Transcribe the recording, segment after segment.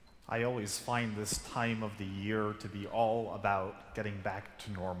I always find this time of the year to be all about getting back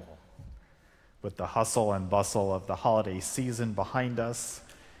to normal. With the hustle and bustle of the holiday season behind us,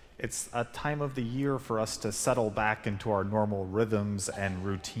 it's a time of the year for us to settle back into our normal rhythms and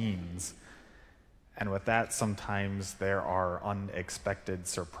routines. And with that, sometimes there are unexpected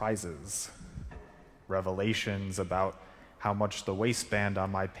surprises, revelations about how much the waistband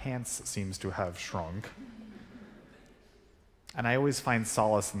on my pants seems to have shrunk. And I always find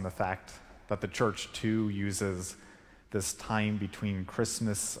solace in the fact that the church too uses this time between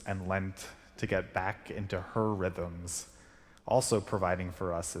Christmas and Lent to get back into her rhythms, also providing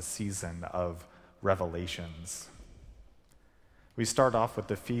for us a season of revelations. We start off with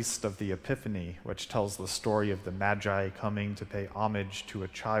the Feast of the Epiphany, which tells the story of the Magi coming to pay homage to a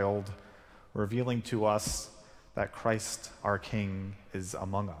child, revealing to us that Christ, our King, is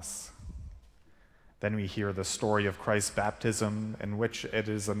among us. Then we hear the story of Christ's baptism, in which it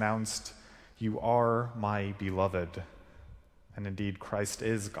is announced, "You are my beloved." And indeed, Christ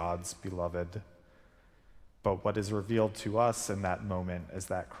is God's beloved. But what is revealed to us in that moment is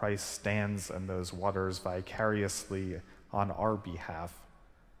that Christ stands in those waters vicariously on our behalf,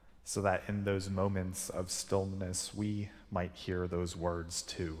 so that in those moments of stillness, we might hear those words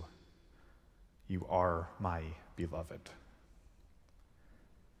too. "You are my beloved."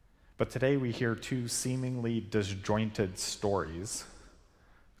 But today we hear two seemingly disjointed stories.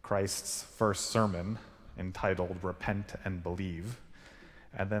 Christ's first sermon, entitled Repent and Believe,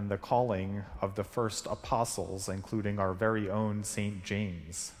 and then the calling of the first apostles, including our very own St.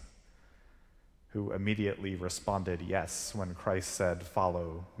 James, who immediately responded yes when Christ said,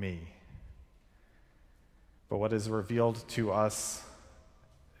 "Follow me." But what is revealed to us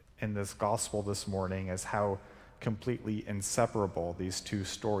in this gospel this morning is how completely inseparable these two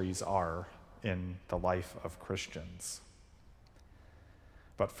stories are in the life of Christians.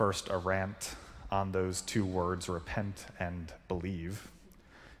 But first, a rant on those two words, repent and believe.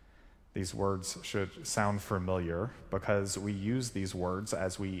 These words should sound familiar because we use these words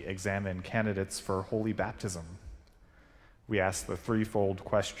as we examine candidates for holy baptism. We ask the threefold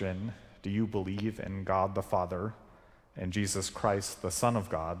question, do you believe in God the Father, in Jesus Christ, the Son of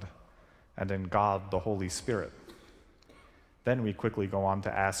God, and in God the Holy Spirit? Then we quickly go on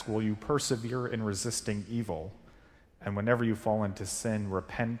to ask, will you persevere in resisting evil? And whenever you fall into sin,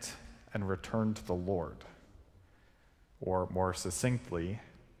 repent and return to the Lord. Or more succinctly,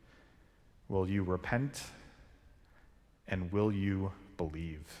 will you repent and will you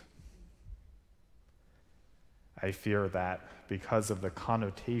believe? I fear that because of the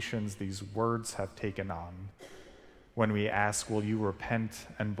connotations these words have taken on, when we ask, will you repent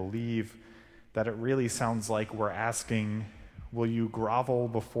and believe, that it really sounds like we're asking, will you grovel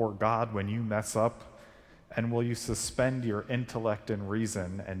before God when you mess up? And will you suspend your intellect and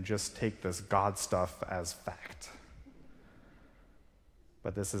reason and just take this God stuff as fact?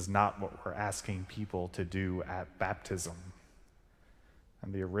 But this is not what we're asking people to do at baptism.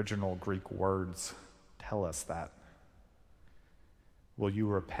 And the original Greek words tell us that. Will you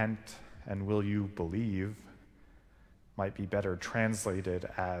repent and will you believe might be better translated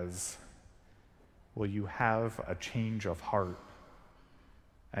as, will you have a change of heart?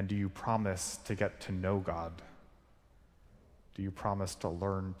 And do you promise to get to know God? Do you promise to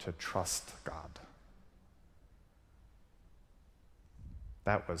learn to trust God?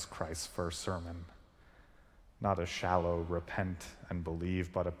 That was Christ's first sermon. Not a shallow repent and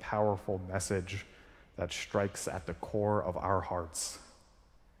believe, but a powerful message that strikes at the core of our hearts.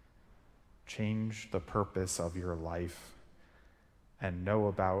 Change the purpose of your life and know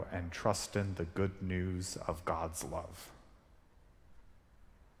about and trust in the good news of God's love.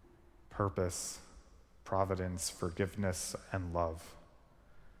 Purpose, providence, forgiveness, and love.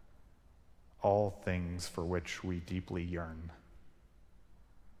 All things for which we deeply yearn.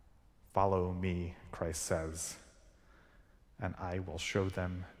 Follow me, Christ says, and I will show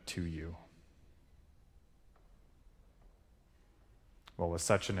them to you. Well, with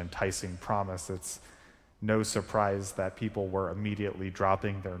such an enticing promise, it's no surprise that people were immediately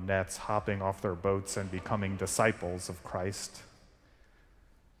dropping their nets, hopping off their boats, and becoming disciples of Christ.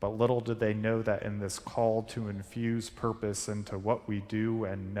 But little did they know that in this call to infuse purpose into what we do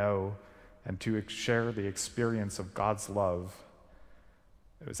and know, and to share the experience of God's love,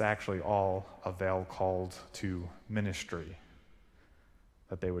 it was actually all a veil called to ministry,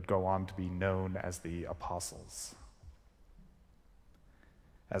 that they would go on to be known as the apostles.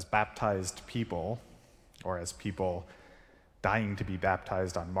 As baptized people, or as people dying to be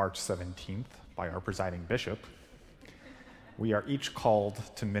baptized on March 17th by our presiding bishop, we are each called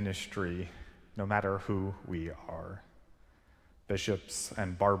to ministry no matter who we are. bishops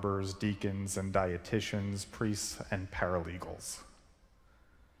and barbers, deacons and dietitians, priests and paralegals.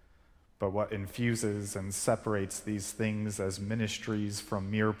 But what infuses and separates these things as ministries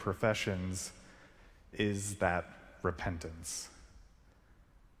from mere professions is that repentance,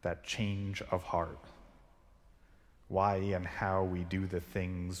 that change of heart, why and how we do the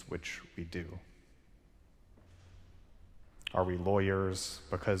things which we do. Are we lawyers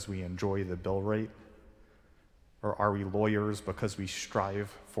because we enjoy the bill rate? Or are we lawyers because we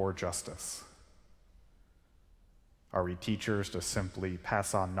strive for justice? Are we teachers to simply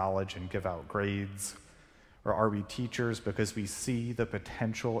pass on knowledge and give out grades? Or are we teachers because we see the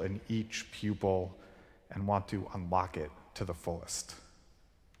potential in each pupil and want to unlock it to the fullest?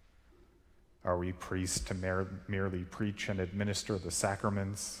 Are we priests to merely preach and administer the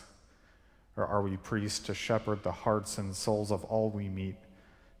sacraments? Or are we priests to shepherd the hearts and souls of all we meet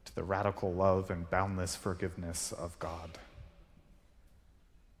to the radical love and boundless forgiveness of God?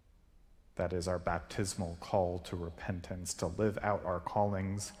 That is our baptismal call to repentance, to live out our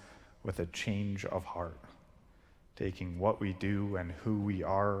callings with a change of heart, taking what we do and who we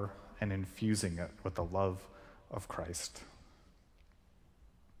are and infusing it with the love of Christ.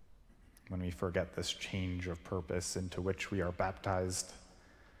 When we forget this change of purpose into which we are baptized,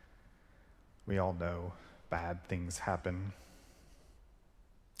 we all know bad things happen,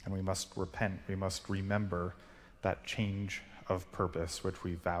 and we must repent. We must remember that change of purpose which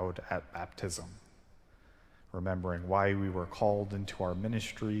we vowed at baptism, remembering why we were called into our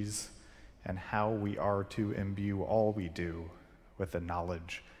ministries and how we are to imbue all we do with the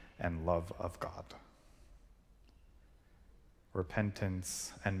knowledge and love of God.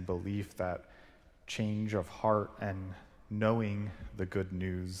 Repentance and belief, that change of heart and knowing the good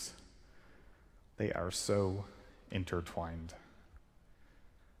news, they are so intertwined.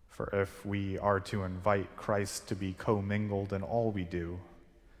 For if we are to invite Christ to be commingled in all we do,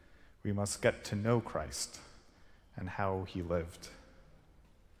 we must get to know Christ and how he lived.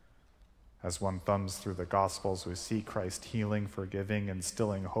 As one thumbs through the Gospels, we see Christ healing, forgiving,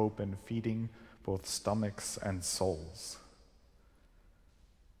 instilling hope, and feeding both stomachs and souls.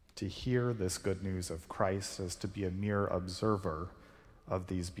 To hear this good news of Christ is to be a mere observer of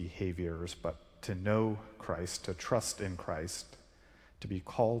these behaviors, but to know Christ, to trust in Christ, to be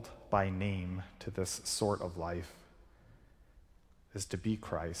called by name to this sort of life, is to be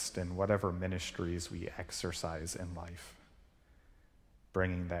Christ in whatever ministries we exercise in life,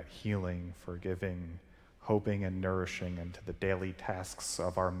 bringing that healing, forgiving, hoping, and nourishing into the daily tasks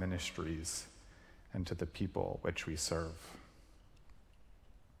of our ministries and to the people which we serve.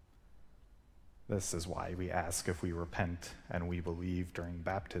 This is why we ask if we repent and we believe during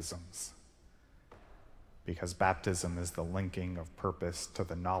baptisms, because baptism is the linking of purpose to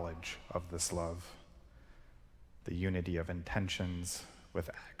the knowledge of this love, the unity of intentions with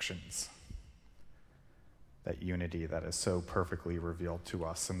actions, that unity that is so perfectly revealed to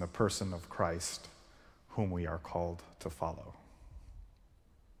us in the person of Christ, whom we are called to follow.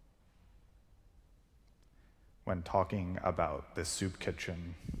 When talking about the soup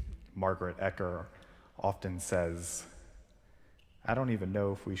kitchen, Margaret Ecker often says, "I don't even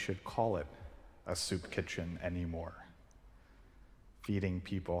know if we should call it a soup kitchen anymore. Feeding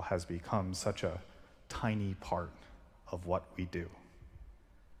people has become such a tiny part of what we do.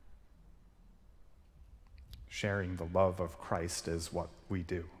 Sharing the love of Christ is what we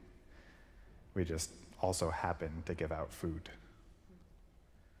do. We just also happen to give out food."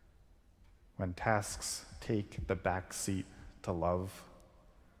 When tasks take the back seat to love,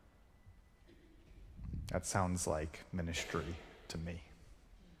 that sounds like ministry to me.